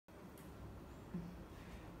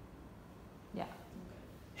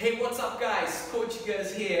Hey, what's up guys? Coach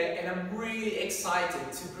Gus here, and I'm really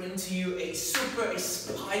excited to bring to you a super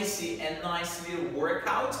spicy and nice little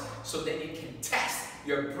workout so that you can test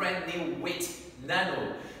your brand new weight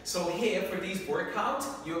nano. So here for this workout,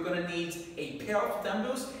 you're gonna need a pair of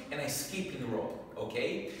dumbbells and a skipping rope,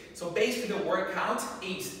 okay? So basically the workout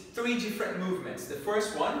is 3 different movements. The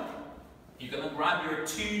first one, you're gonna grab your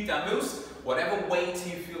 2 dumbbells, whatever weight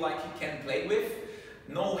you feel like you can play with.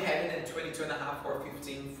 No heavier than 22.5 or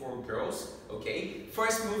 15 for girls, okay?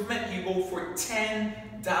 First movement, you go for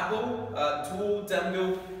 10 dual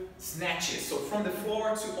dumbbell snatches. So from the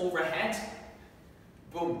floor to overhead,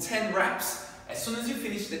 boom, 10 reps. As soon as you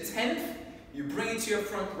finish the 10th, you bring it to your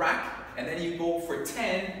front rack, and then you go for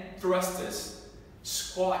 10 thrusters.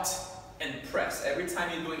 Squat and press. Every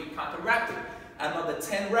time you do it, you counter rapid. Another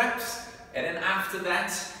 10 reps, and then after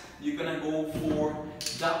that, you're gonna go for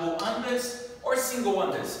double unders or single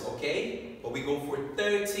unders, okay? But we go for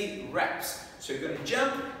 30 reps. So you're gonna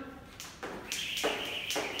jump,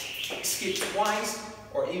 skip twice,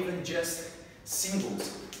 or even just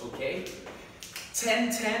singles, okay?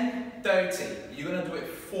 10, 10, 30. You're gonna do it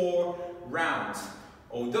 4 rounds.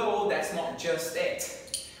 Although that's not just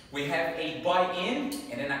it. We have a buy-in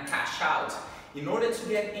and then a cash out. In order to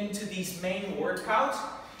get into this main workout,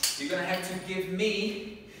 you're gonna have to give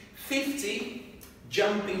me 50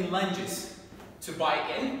 jumping lunges to buy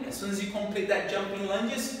in. As soon as you complete that jumping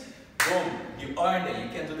lunges, boom, you earned it, you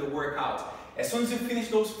can do the workout. As soon as you finish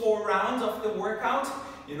those 4 rounds of the workout,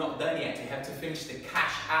 you're not done yet. You have to finish the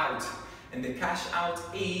cash out. And the cash out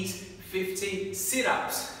is 50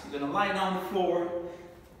 sit-ups. You're gonna lie down on the floor,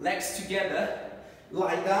 legs together,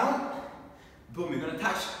 lie down, boom, you're gonna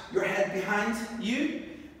touch your head behind you,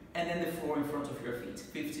 and then the floor in front of your feet,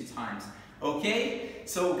 50 times. Okay?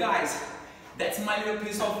 So guys, that's my little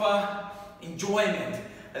piece of enjoyment,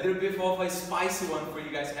 a little bit of a spicy one for you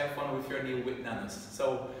guys to have fun with your new weight nanos.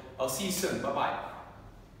 So I'll see you soon. Bye bye.